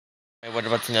What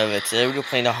about to know that today we're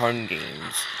playing the Hunger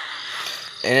Games,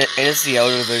 and it's the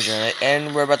older version,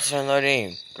 and we're about to start another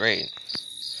game. Great.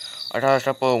 I got a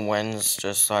couple of wins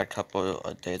just like a couple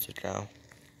of days ago.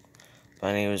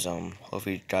 But anyways, hope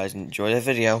you guys enjoy the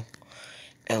video,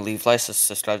 and leave likes and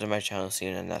subscribe to my channel. See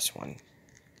you in the next one.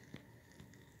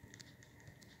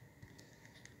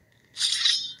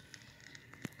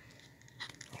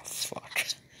 Oh, fuck.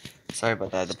 Sorry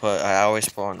about that. I always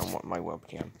put on my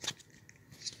webcam.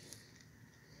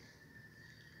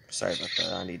 Sorry about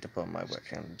that. I need to put on my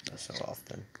webcam so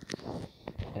often.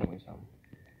 Anyways,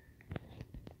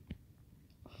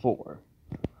 4.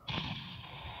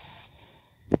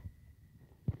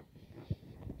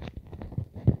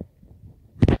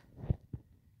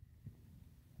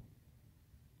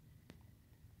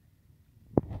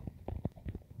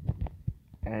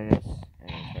 And it's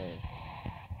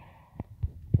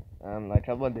her. Like a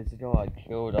couple of days ago, I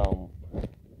killed,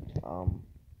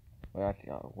 wait,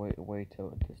 actually, wait till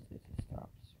this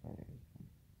stops.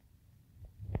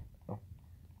 Oh.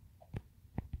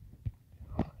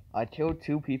 I killed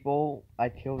 2 people. I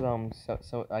killed, I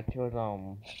killed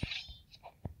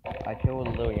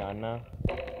Liliana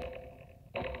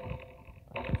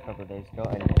a couple of days ago,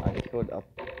 and I killed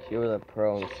a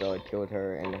pro, so I killed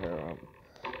her and her,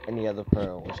 and the other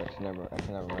pro, which I can never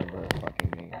remember her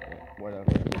fucking name, but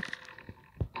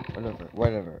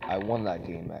whatever. I won that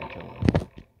game, actually.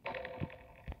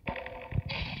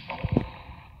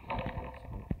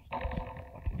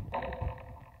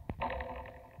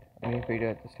 I need to figure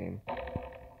out this game.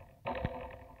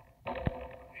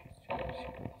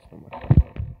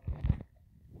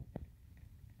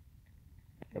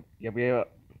 Yep.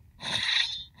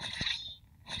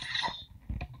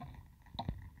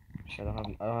 Shit, I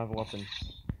don't have a weapon.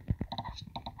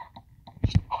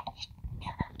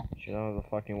 Shit, I don't have a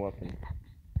fucking weapon.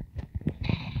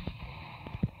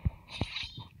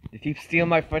 They keep stealing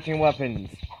my fucking weapons.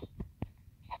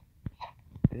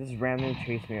 They just randomly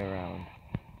chase me around.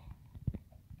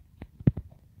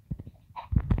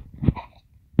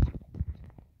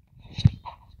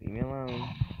 Leave me alone. I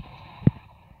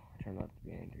try not to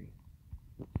be angry.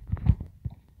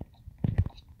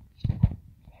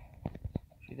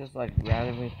 She just like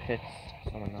randomly picks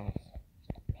someone else.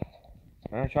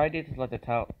 And I tried to like the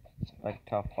top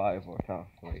 5 or top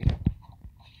 3.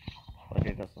 Like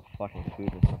it does the fucking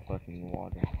food with the fucking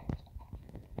water.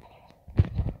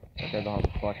 Like I don't have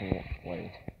the fucking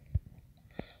way.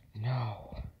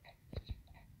 No.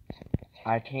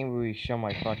 I can't really show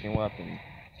my fucking weapon.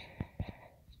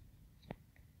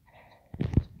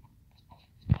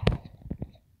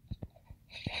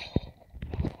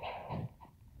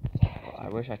 I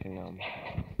wish I can, oh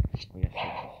yes,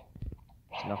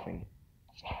 nothing.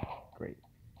 Great.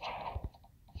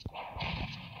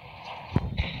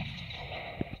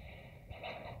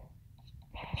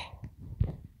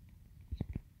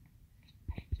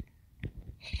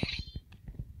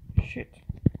 Shit.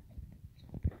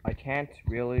 I can't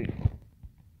really...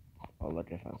 Oh,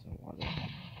 look, I found some water.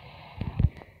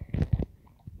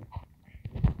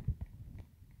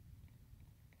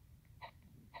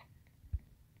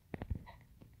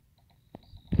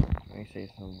 Let me save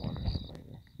some water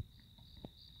later.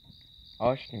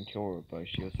 Oh, she can kill her, but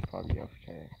she was probably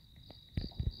okay.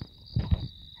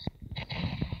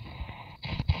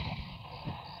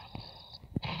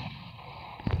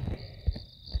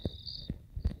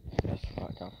 That's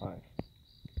top 5.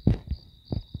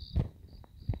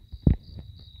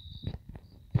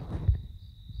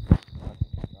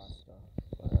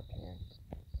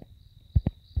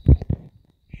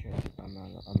 Shit, I'm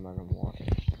out of water.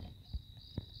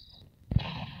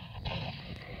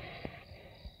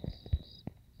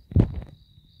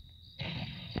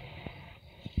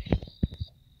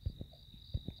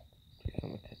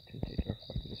 Someone can take our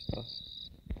fucking stuff.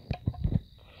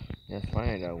 Yeah, it's fine,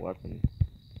 I got a weapon.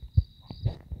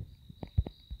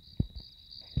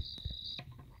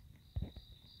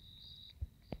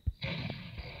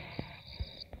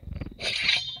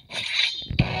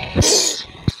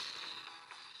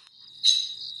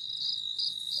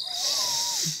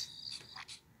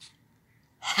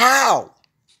 How?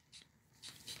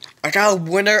 I got a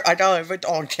winner. I got a victor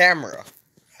on camera.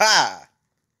 Ha!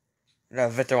 I got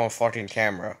a victor on fucking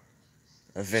camera.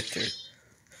 A victor.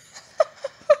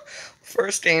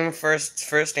 First game,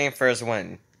 first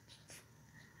win.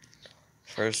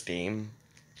 First game,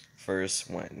 first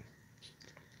win.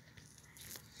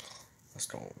 Let's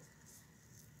go.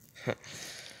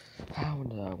 How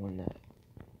did I win that?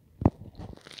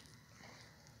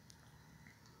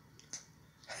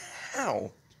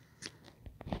 How?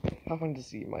 I want to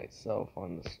see myself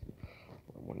on this.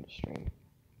 I want to stream.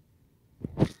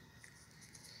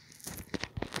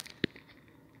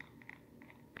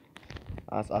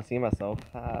 I'll see myself.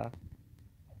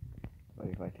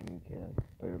 Wait if I can get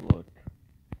a better look.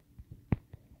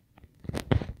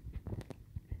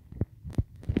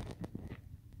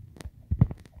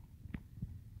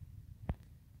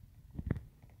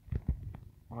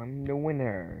 I'm the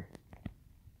winner.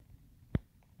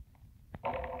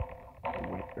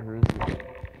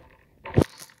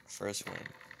 First win.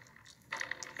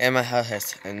 And my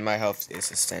health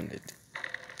is extended.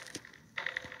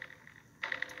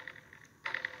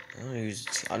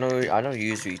 I don't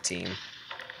use Team.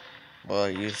 Well, I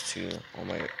used to on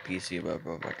my PC, but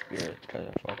my computer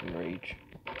doesn't fucking reach.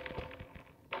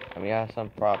 I mean, I have some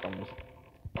problems.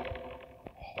 I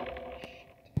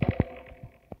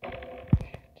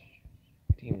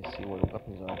didn't even see where the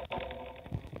weapons are.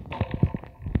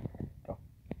 Go.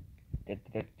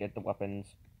 Get the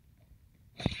weapons.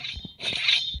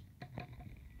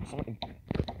 Someone...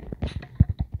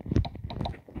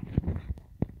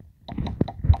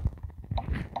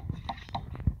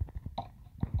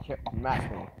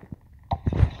 Match me.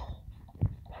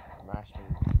 Match me.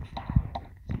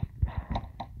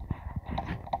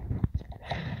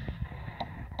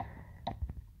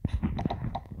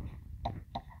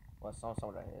 Well,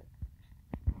 someone I hit.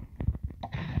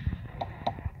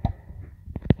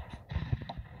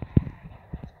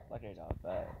 Lucky not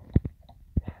bad.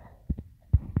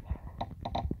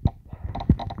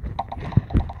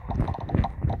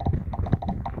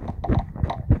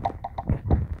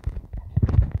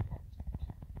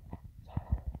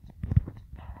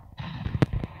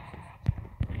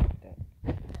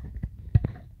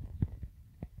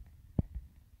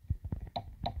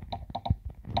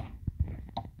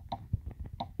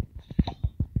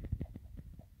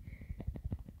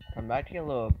 Come back here,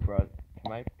 little bro.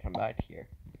 Come back here.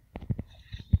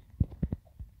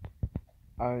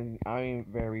 I'm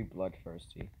very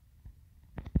bloodthirsty.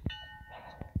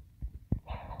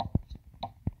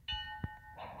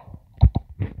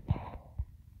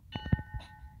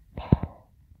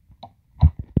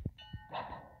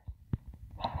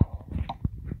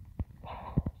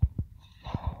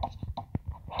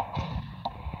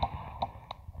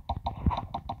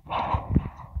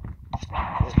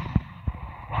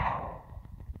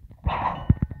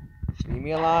 Leave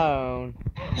me alone.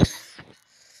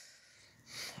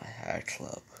 I had a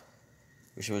club.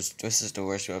 This is the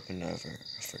worst weapon ever.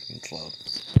 A freaking club.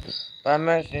 But I'm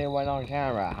actually went on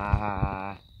camera. Ha ha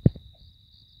ha.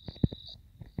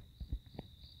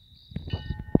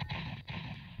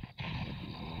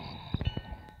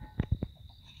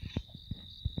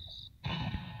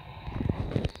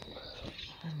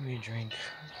 Let me drink.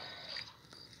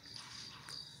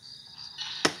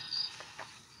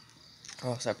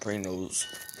 Oh, stop bringing those.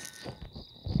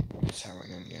 Sorry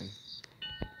again.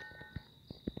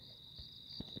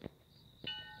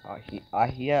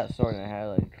 He had a sword and I had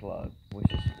like a club,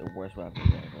 which is the worst weapon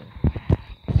ever.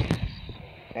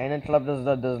 And the club does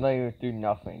not even do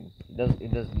nothing. It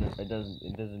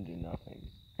doesn't do nothing.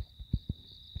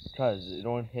 Cause it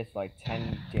only hits like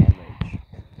 10 damage.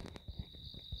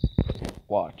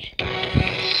 Watch.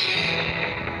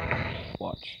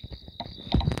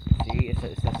 See, it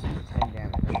says 10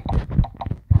 damage.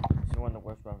 It's one of the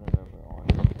worst weapons ever on.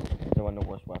 It's one of the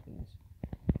worst weapons.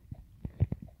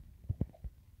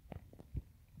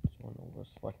 It's one of the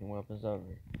worst fucking weapons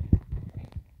ever.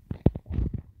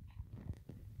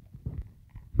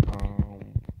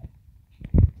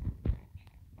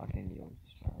 I can deal with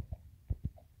this crap.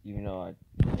 Even though I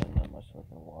don't have much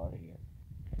fucking water here.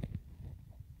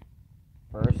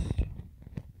 First,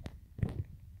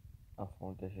 I'll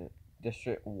phone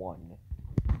District 1.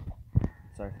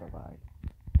 Sorry for lag.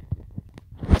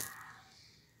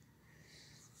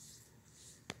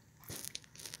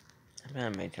 I mean, I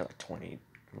made like 20,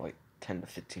 like 10 to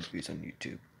 15 views on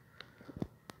YouTube.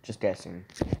 Just guessing.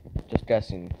 Just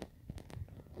guessing.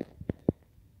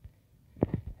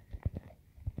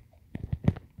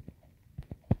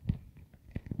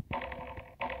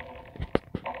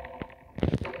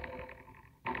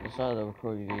 I decided to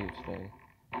record a video today.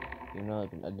 You know, I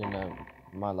didn't have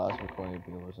my last recording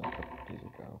video was a couple of days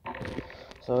ago.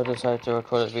 So I decided to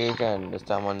record this video again, this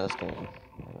time on this game.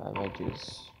 I might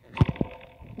use.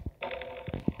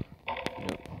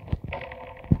 Nope.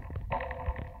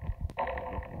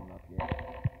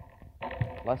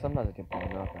 Last time I get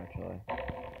blown up actually.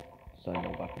 So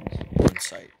no weapons in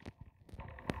sight.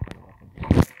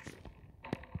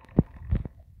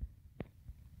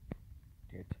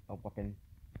 Get a weapon.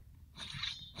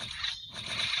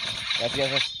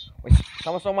 Yes. Wait,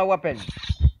 someone stole my weapon.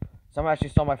 Someone actually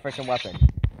stole my freaking weapon.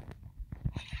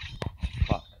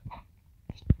 Fuck.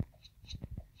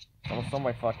 Someone stole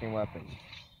my fucking weapon.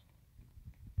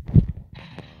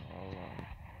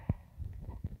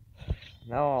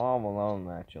 Now I'm alone,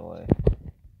 actually.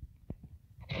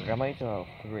 I might have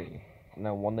 3. And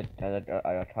then one that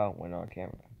I caught went on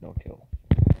camera. No kill.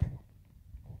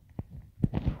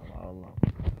 All alone.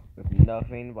 With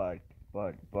nothing but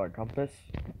compass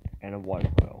and a water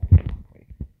boil. Wait.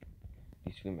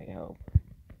 These 2 may help.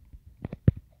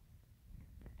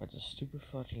 But the stupid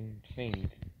fucking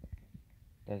thing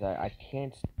is I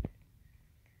can't.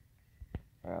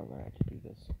 I'm gonna have to do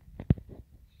this.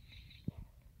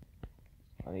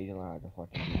 I need to learn how to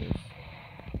fucking do this.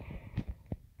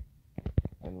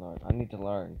 And learn. I need to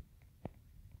learn.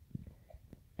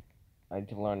 I need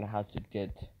to learn how to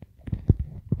get.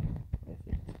 This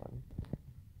is fun.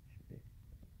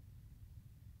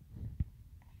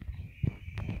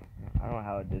 I don't know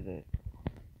how I did it.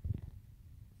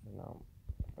 No,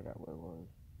 I forgot what it was.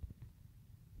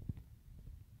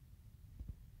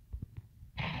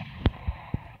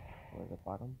 Where's the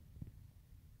bottom?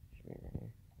 Should be right here.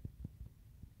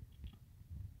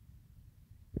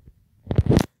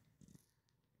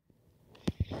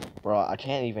 Bro, I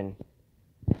can't even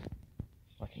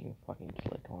fucking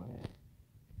click on it.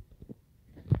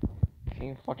 I can't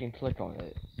even fucking click on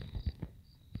it.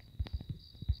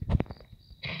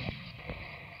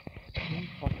 I can't even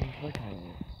fucking click on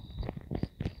it.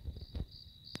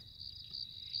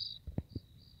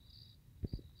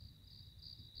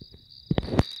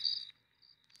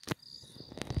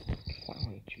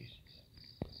 Finally, Jesus.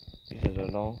 Jesus, I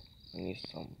know. I need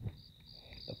some.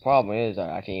 The problem is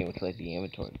I can't even click the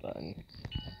inventory button.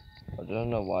 I don't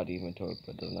know why the inventory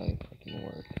button does not even fucking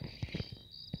work.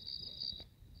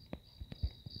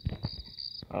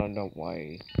 I don't know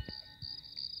why.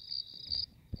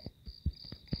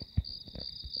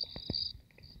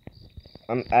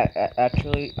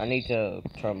 Actually, I need to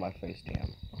turn my face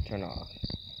cam. Turn off.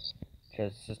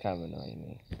 Because this is kind of annoying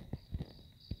me.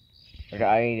 Okay,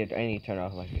 I need to turn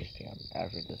off my face cam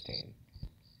after this game.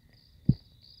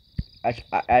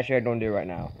 Actually, I don't do it right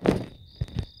now.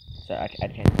 So I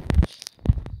can't.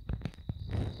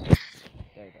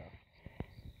 There you go.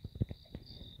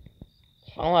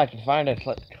 Oh, I can find if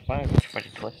I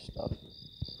can click stuff.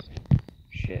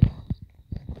 Shit.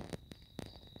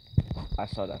 I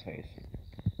saw that face.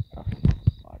 Oh,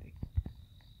 body.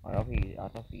 I don't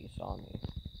know if he saw me.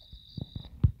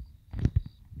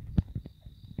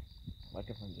 Like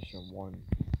if I'm just your one.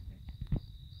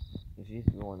 He's used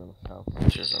to be one of himself.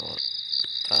 Just all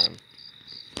time.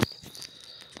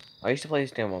 I used to play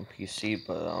this game on PC,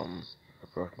 but I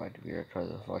broke my computer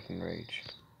because of fucking rage.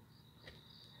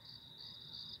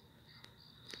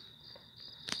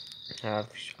 I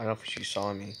don't know if she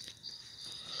saw me.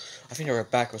 I think her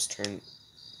back was turned.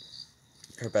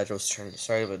 Her back was turned.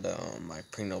 Sorry, but my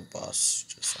Prino bus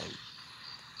just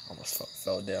almost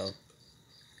fell down.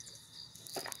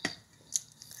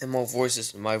 And my voice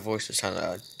is kind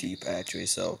of deep actually.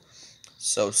 So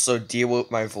deal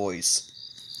with my voice.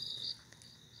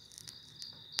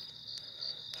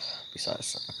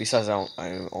 Besides,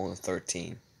 I'm only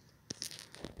 13.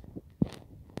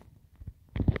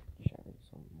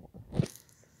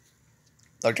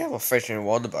 Like I have a fish in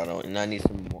water bottle, and I need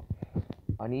some more.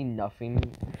 I need nothing,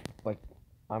 but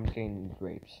I'm getting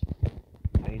grapes.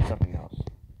 I need something else.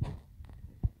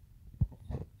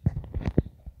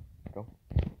 Go.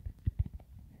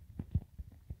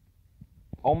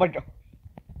 Oh my god!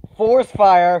 Forest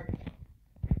fire!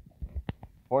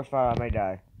 Forest fire! I may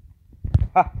die.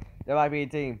 Ha! There might be a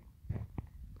team.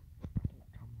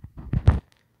 Come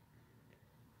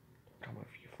on,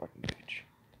 you fucking bitch.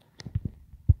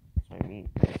 That's what I mean.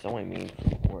 It's only me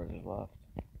 4 is left.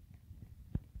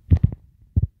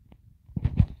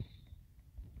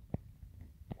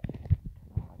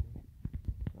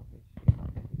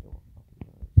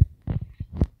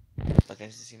 I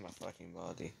can see my fucking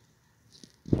body.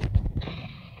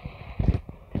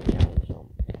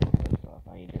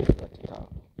 I need to select the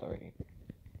top 30.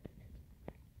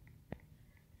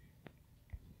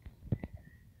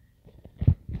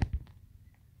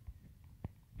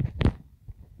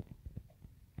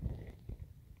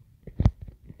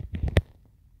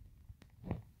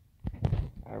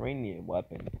 I really need a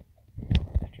weapon.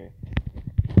 Actually.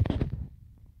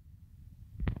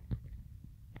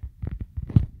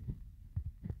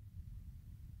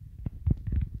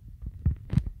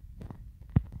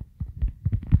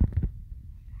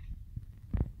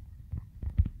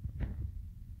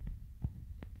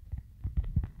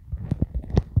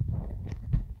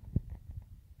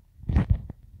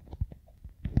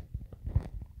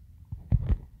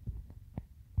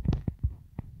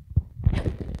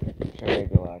 Sorry,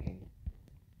 go lagging.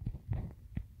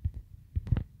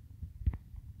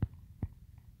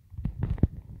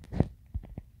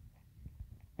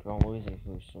 music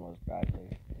who smells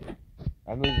badly.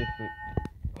 That music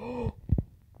who.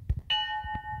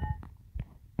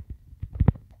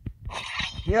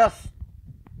 Yes!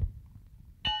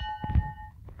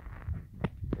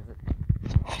 Is it?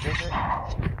 Is it?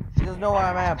 She doesn't know where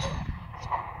I'm at.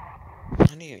 I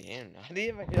didn't even.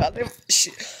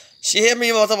 She hit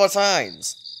me multiple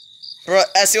times. Bro,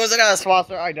 as soon as I got a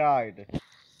sponsor, I died.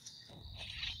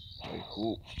 Very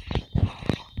cool.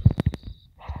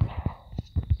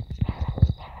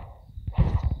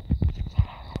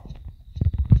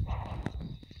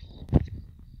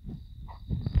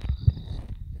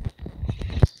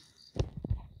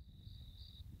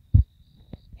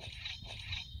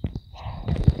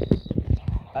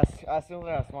 As soon as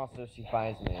I got a sponsor, she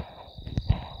finds me.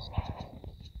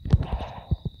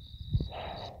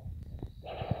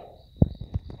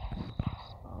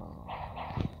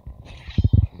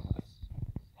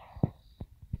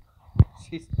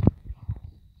 She's.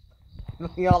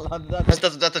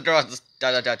 That's a draw.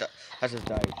 That's just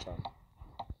died from.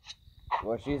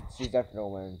 Well, she's definitely gonna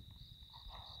win.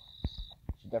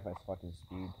 She definitely has fucking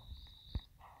speed.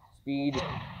 Speed.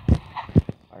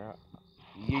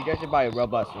 You guys should buy a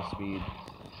roblox for speed.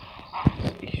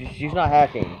 She's not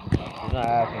hacking. She's not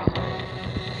hacking.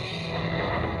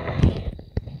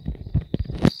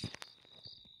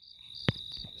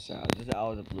 So this is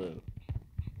out of the blue.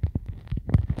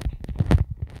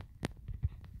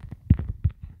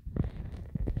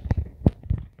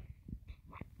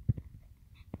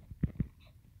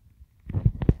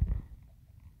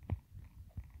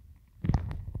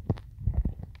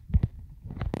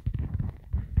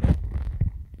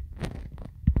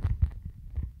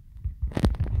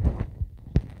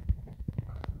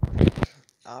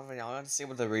 I want to see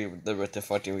what the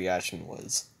fucking reaction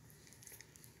was.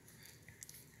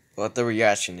 What the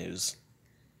reaction is.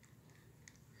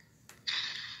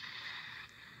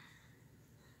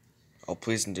 Oh,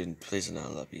 please do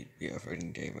not let me be a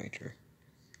freaking game ranger.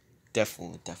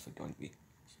 Definitely going to be.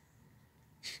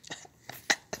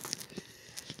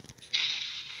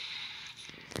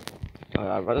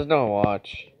 Alright, but just don't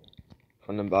watch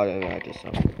from the bottom of this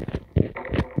song.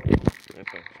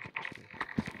 Okay.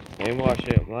 Let me watch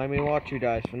it. Let me watch you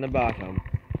guys from the bottom.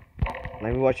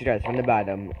 Let me watch you guys from the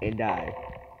bottom and die.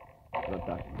 Not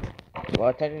die.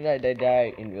 Well, technically they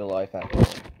die in real life actually.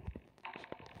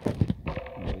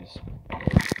 Nice.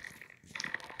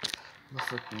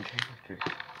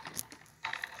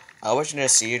 I wish to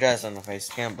see you guys on the face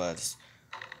cam, but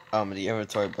the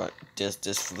inventory, but there's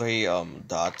 3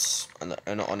 dots on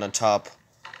the top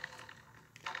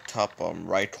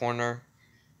right corner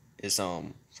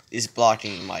is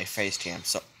blocking my face cam.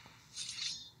 So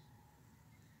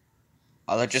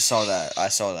I just saw that. I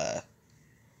saw that.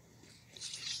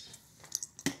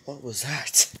 What was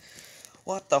that?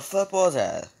 What the fuck was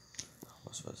that?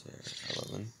 What was there?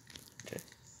 11. Okay.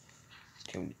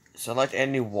 Can we select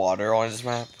any water on this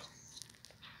map?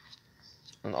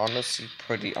 And honestly,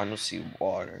 honestly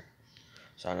water.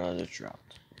 So I know it's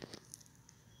dropped.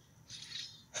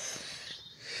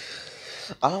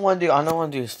 I don't want to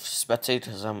do spectate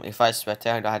because if I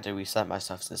spectate, I have to reset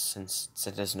myself since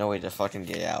there's no way to fucking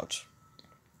get out.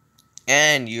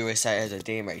 And you reset as a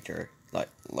game rater,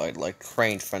 like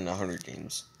Crane from the Hunger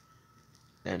Games.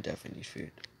 And definitely need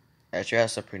food. Actually, I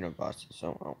have Supreme bosses,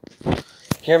 so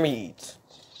hear me eat.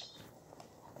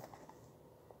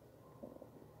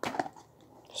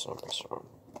 So restaurant.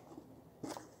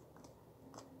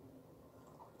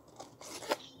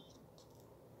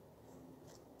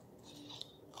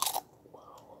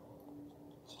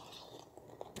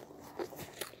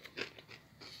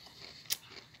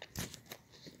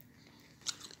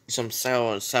 Some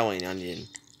selling onion.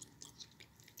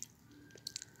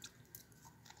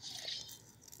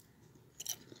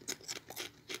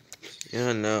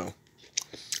 Yeah, no.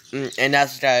 And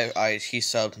that's the guy he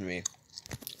subbed me.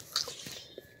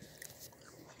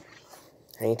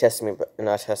 And he tested me, and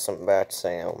I tested him back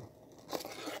saying,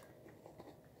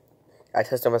 I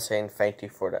tested him by saying thank you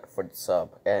for the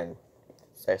sub, and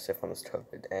stay safe on this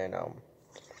COVID,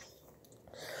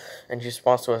 and his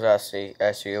sponsor was actually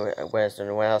when I was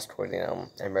tweeting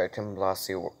American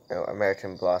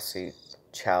Blossy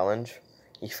challenge,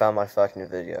 he found my fucking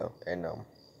video, and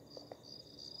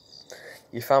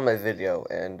he found my video,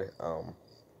 and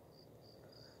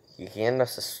he ended up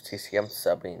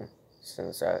subbing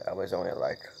since I was only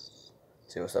like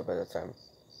 0 sub at the time.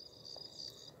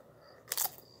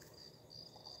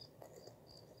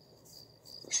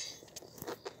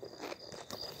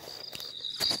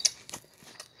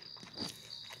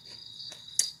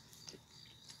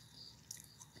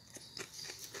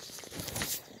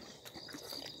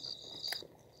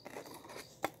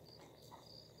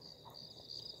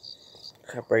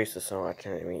 At braces, so I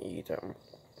can't even eat them.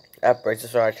 At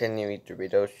braces, so I can't even eat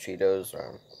Doritos, Cheetos,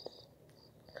 I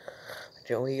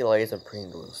can only eat Lay's and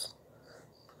Pringles.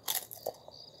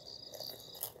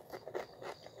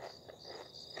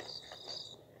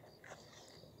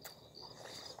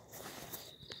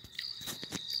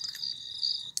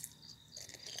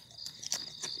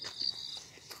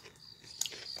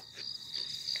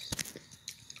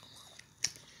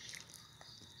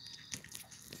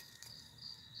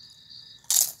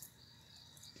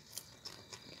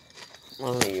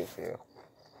 Let me eat for you.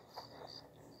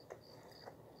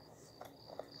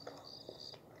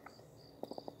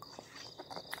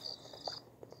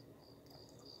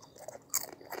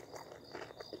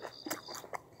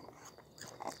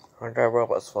 I got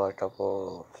robots for a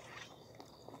couple.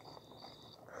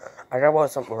 I got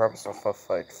robots for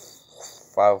like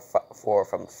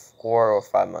 4 or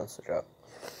 5 months ago,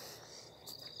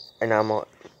 and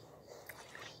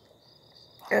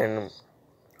and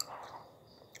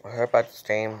I heard about this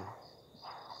game.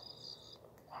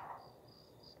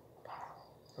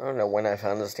 I don't know when I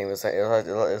found this game. It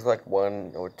was like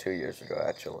 1 or 2 years ago,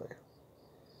 actually.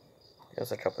 It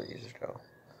was a couple of years ago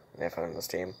when I found this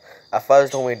game. I thought it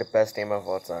was only the best game of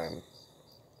all time,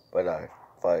 but I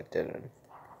thought it didn't.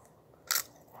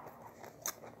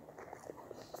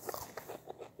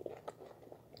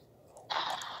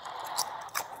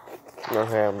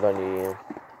 Okay, I'm done eating.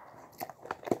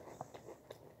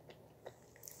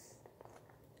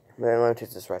 Man, let me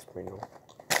taste this rice noodle.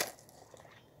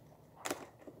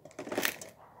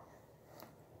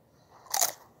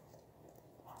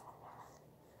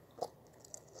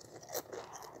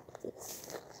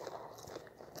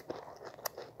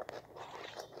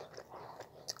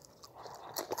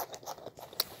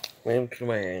 Let me clean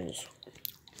my hands.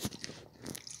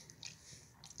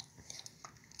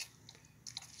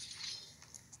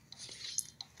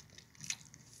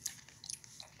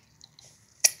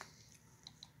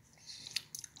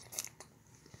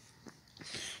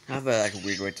 I have a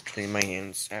weird way to clean my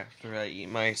hands after I eat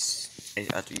my snacks.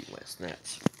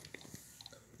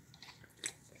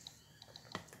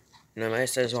 Now, my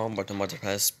says all but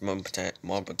multiple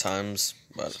times,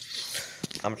 but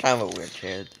I'm kind of a weird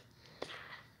kid,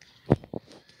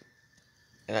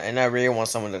 and I really want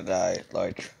someone to die.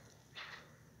 Like,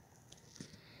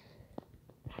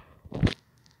 I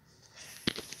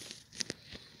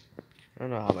don't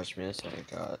know how much minutes I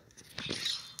got.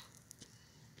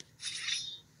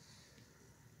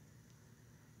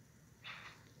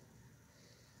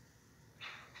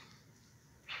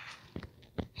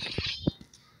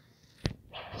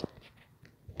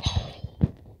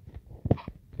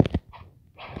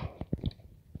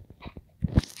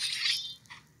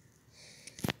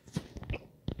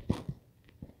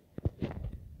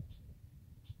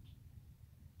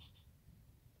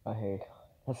 I hate.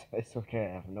 It's okay.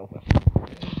 I have no weapon.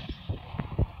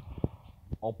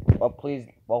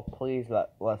 Please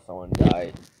let someone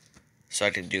die, so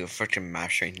I can do a freaking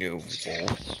map strength do wolves.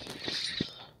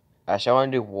 Actually, I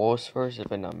want to do wolves first,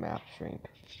 if not map strength.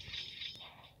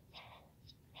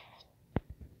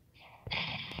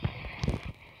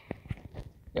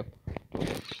 Yep,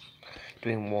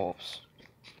 doing wolves.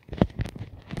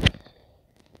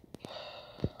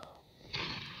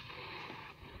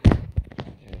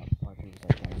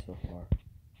 So far.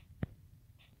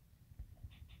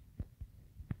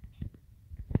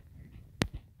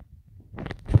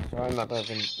 Sorry, I'm not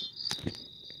even.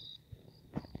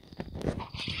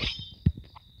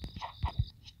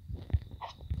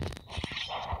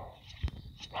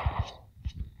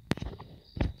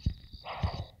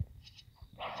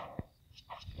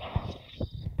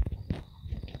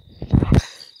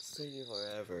 See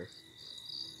forever.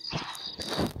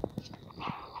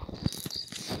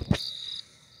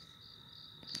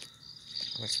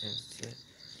 Which is it?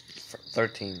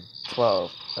 13,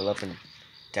 12, 11,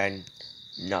 10,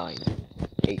 9,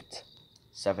 8,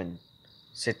 7,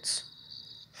 6,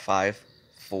 5,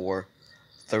 4,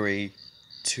 3,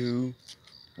 2,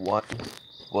 1.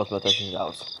 Wolf mutation is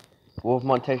out. Wolf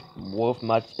much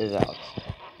is out.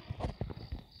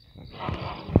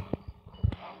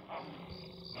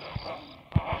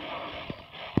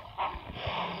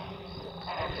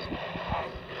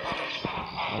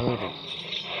 Okay.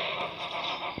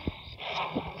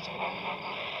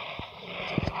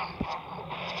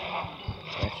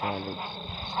 Actually,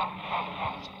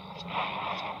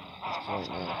 right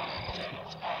now.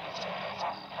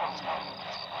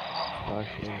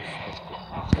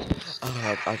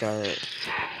 I got it.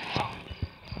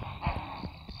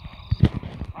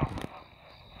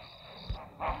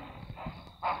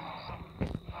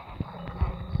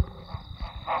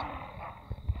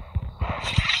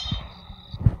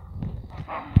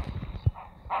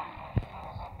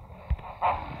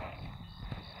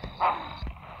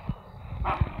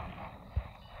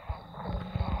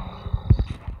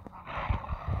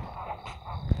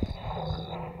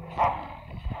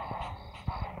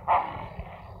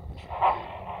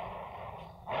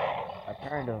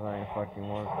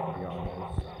 anymore, to be honest.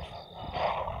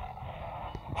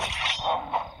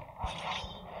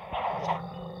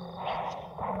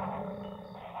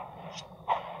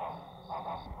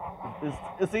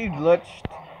 Is he glitched?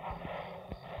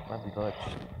 Might be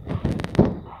glitched.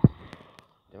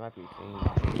 There might be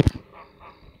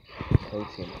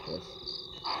coaching this.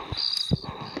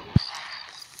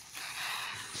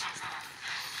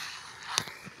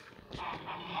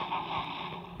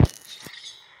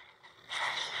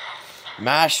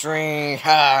 Mastering,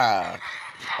 ha!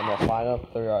 And the final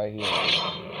three right here.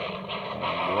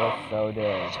 And you're so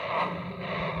dead.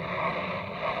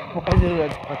 Why did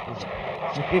that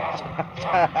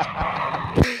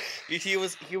he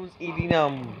was eating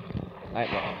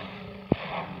nightmare.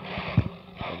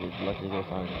 Lucky they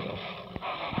found it though.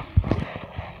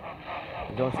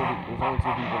 There's only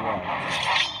two people left.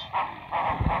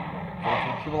 There's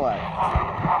 2 people left.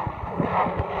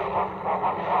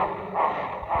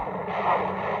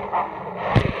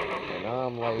 And now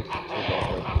I'm late to get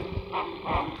there.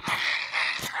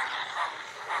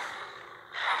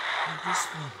 This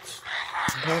one's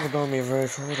probably gonna be very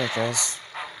short, I guess.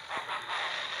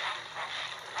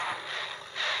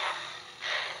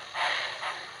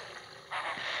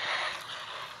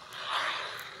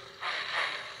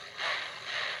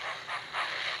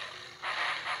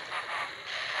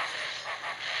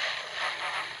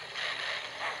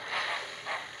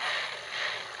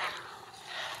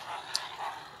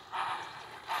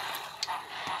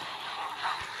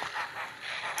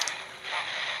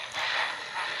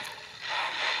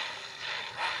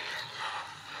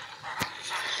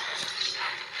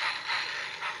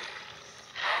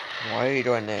 Why are you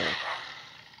doing that?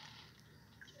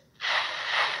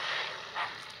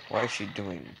 What is she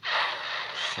doing?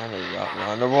 She's trying to route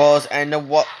around the walls and the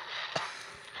what?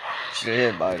 She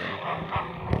did bite him.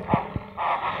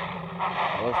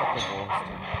 What's up with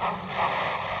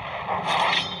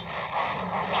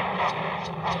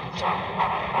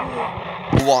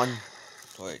Boston? One.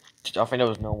 Wait, I think there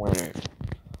was no winner.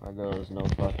 There was no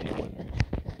fucking winner.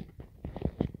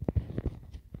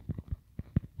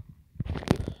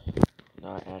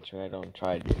 Actually, I don't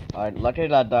try to. Luckily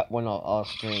that went off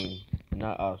stream.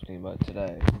 Not off stream, but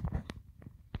today.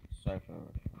 Sorry for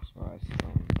surprise.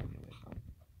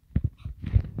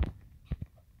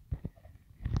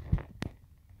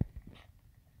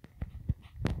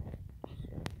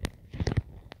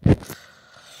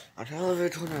 I'll tell you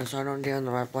which one so I don't get on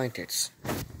the right blankets.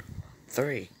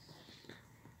 3.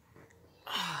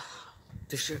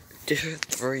 This is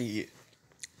 3.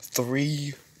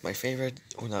 3. My favorite.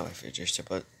 Oh, not my favorite gesture,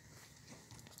 but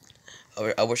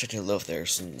I wish I could live there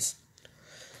since.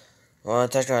 Well,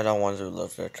 technically, I don't want to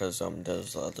live there because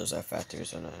there's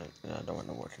factories and I don't want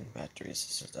to work in factories.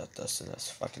 So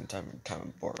that's fucking kind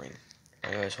of boring.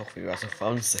 Anyways, hopefully you got some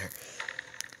phones there.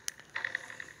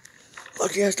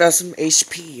 Look, yes, that's some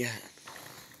HP.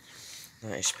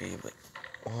 Not HP, but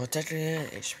well, technically, yeah,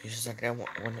 HP is like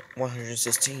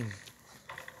 116.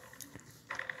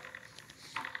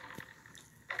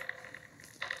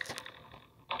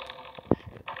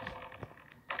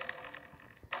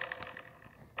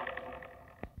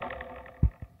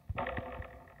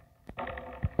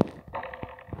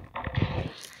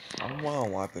 I want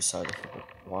to wipe beside it.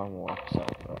 One more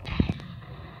beside it.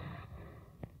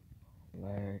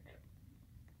 Leg.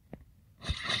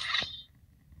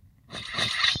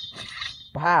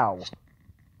 How?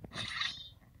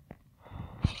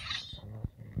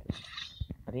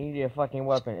 I needed a fucking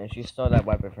weapon, and she stole that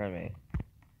weapon from me.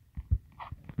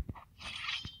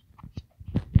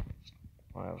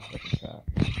 Oh, I was fucking shot.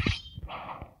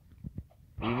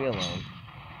 Leave me alone.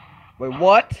 Wait,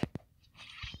 what?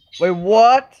 Wait,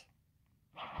 what?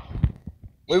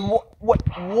 Wait, what?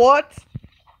 What?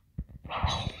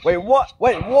 Wait, what?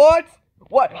 Wait, what?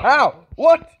 What? How?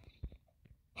 What?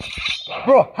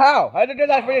 Bro, how? How did I do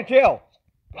that for your kill?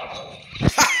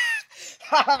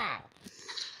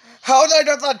 How did I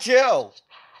get that kill?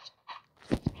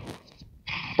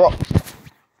 Bro.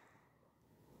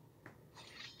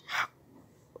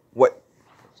 What?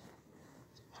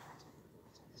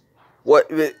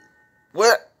 What?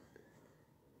 What?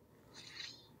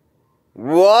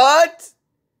 What?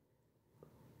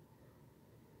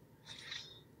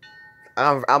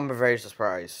 I'm very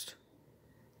surprised.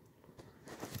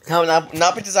 No,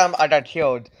 not because I got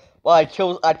killed. Well, I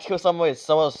killed someone with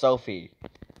Sophie.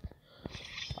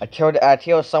 I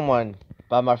killed someone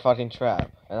by my fucking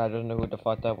trap, and I don't know who the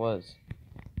fuck that was.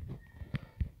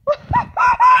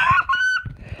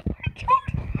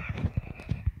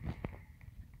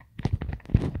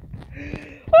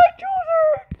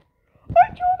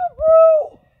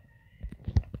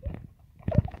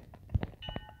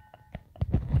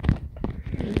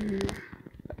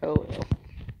 Oh well.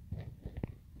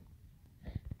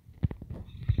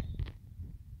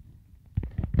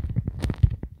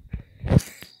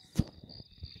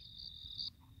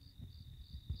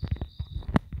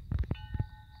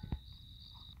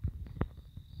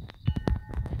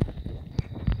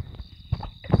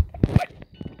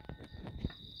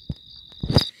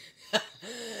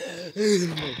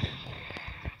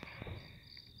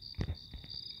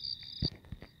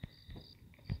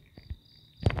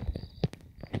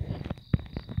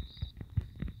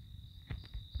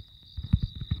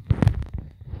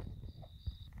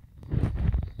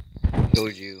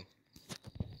 Told you.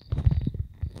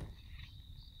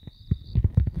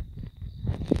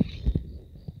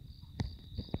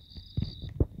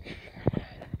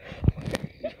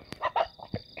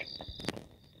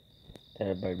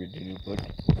 That might be the new book.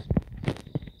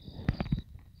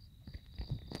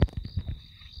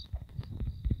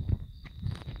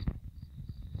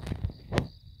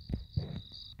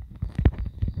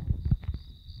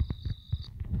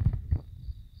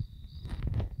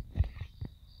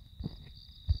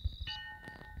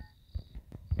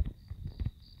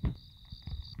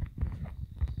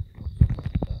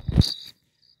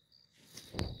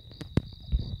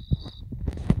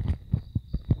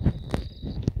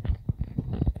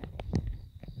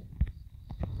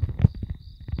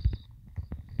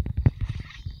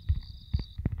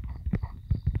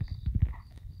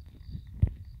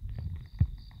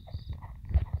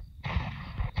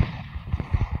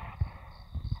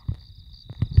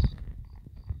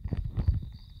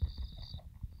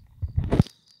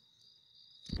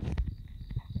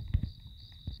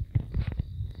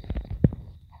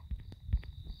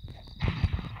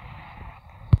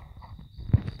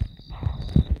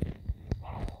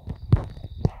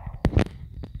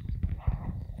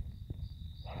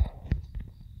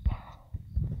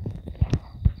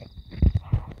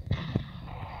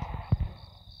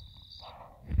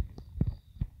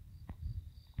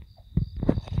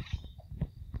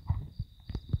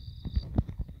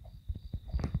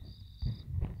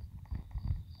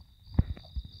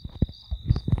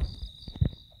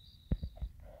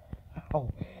 Oh,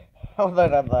 how did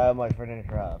I that much for the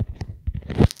trap?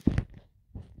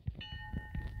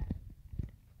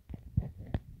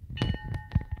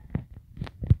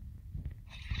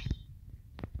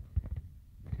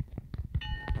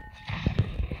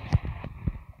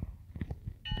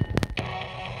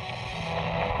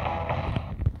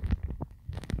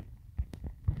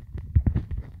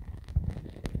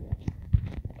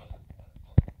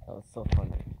 That was so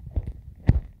funny.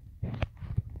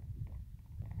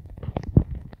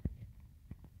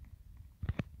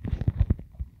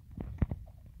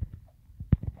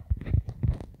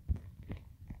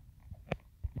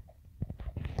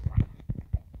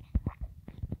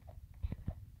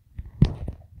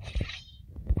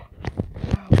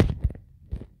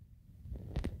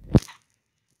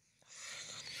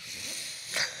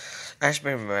 I just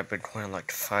remember between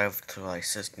like 5 to like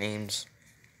 6 names.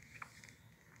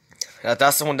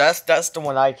 That's the one. That's the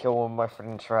one I kill with my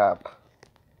friend trap.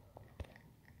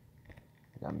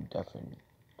 I'm definitely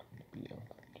gonna be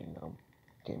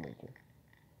a game maker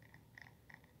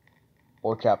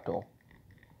or capital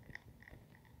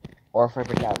or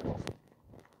favorite capital.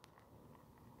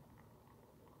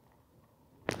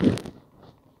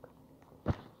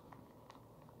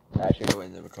 I actually go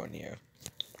in the recording here.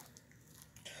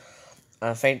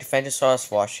 Thank you so much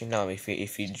for watching. If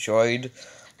you enjoyed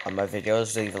my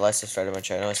videos, leave a like, subscribe to my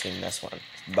channel. See you in the next one.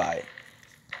 Bye.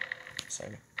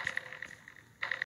 Sorry.